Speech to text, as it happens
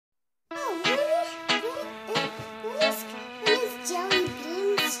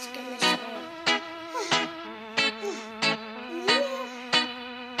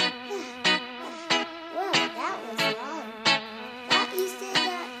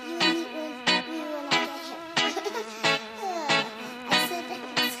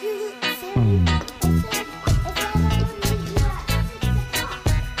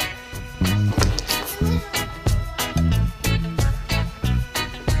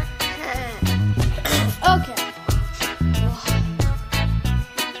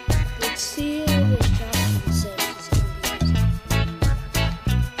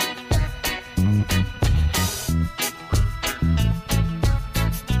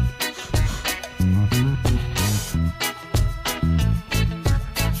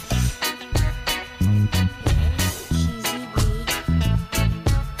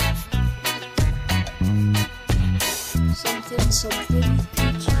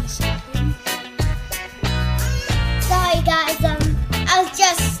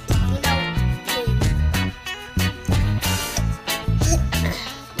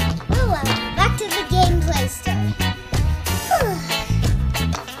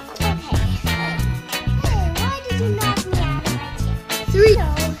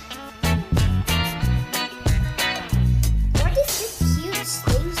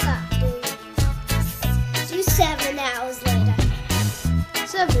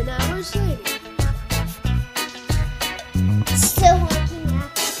7 hours later. Still working out.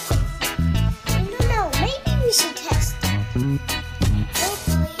 I don't know. Maybe we should test it.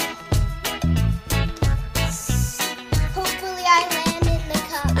 Hopefully I land in the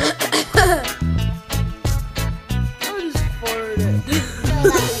cup. I just farted. No,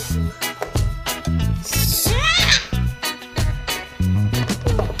 that was me.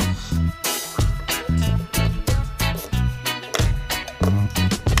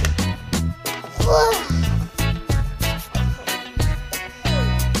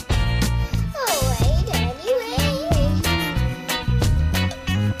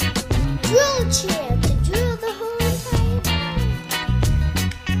 Drill chair to drill the whole entire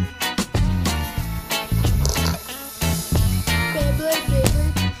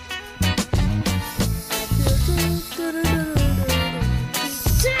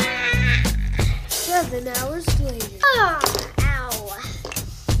Seven hours later. Oh, ow.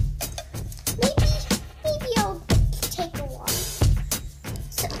 Maybe I'll take a walk.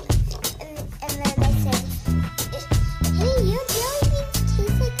 So, and then I said, hey, your jelly beans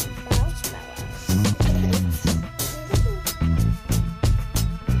taste like marshmallows.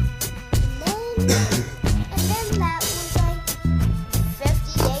 and then that was like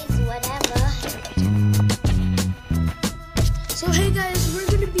 50 days, whatever. So hey guys, we're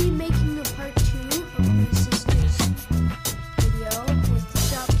gonna be making a part 2 of my sister's video with the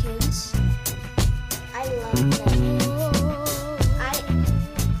Shopkins. I love them.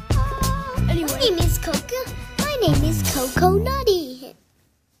 Anyway. My name is Coco. My name is Coco Nutty.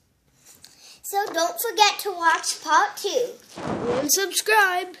 So don't forget to watch part 2. And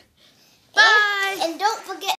subscribe. Bye. And don't forget